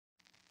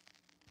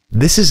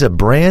This is a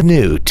brand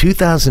new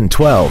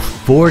 2012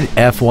 Ford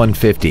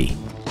F-150.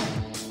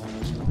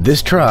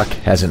 This truck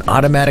has an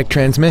automatic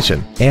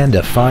transmission and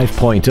a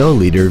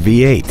 5.0-liter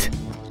V8.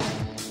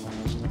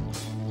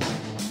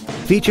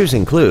 Features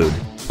include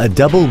a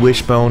double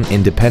wishbone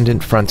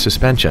independent front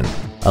suspension,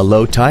 a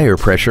low tire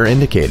pressure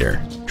indicator,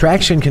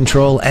 traction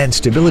control and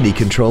stability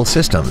control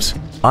systems,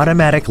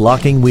 automatic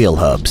locking wheel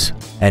hubs,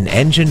 an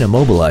engine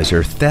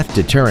immobilizer theft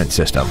deterrent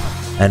system,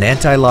 an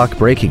anti-lock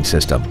braking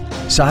system,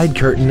 side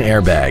curtain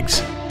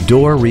airbags,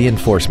 door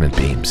reinforcement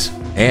beams,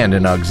 and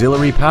an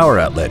auxiliary power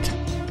outlet.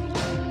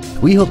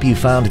 We hope you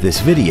found this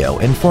video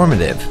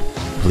informative.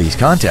 Please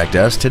contact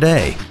us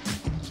today.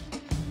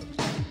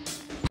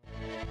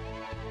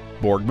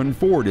 Borgman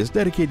Ford is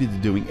dedicated to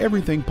doing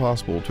everything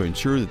possible to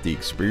ensure that the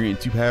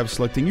experience you have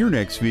selecting your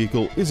next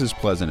vehicle is as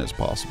pleasant as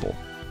possible.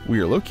 We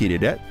are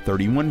located at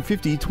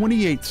 3150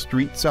 28th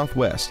Street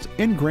Southwest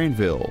in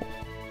Grandville.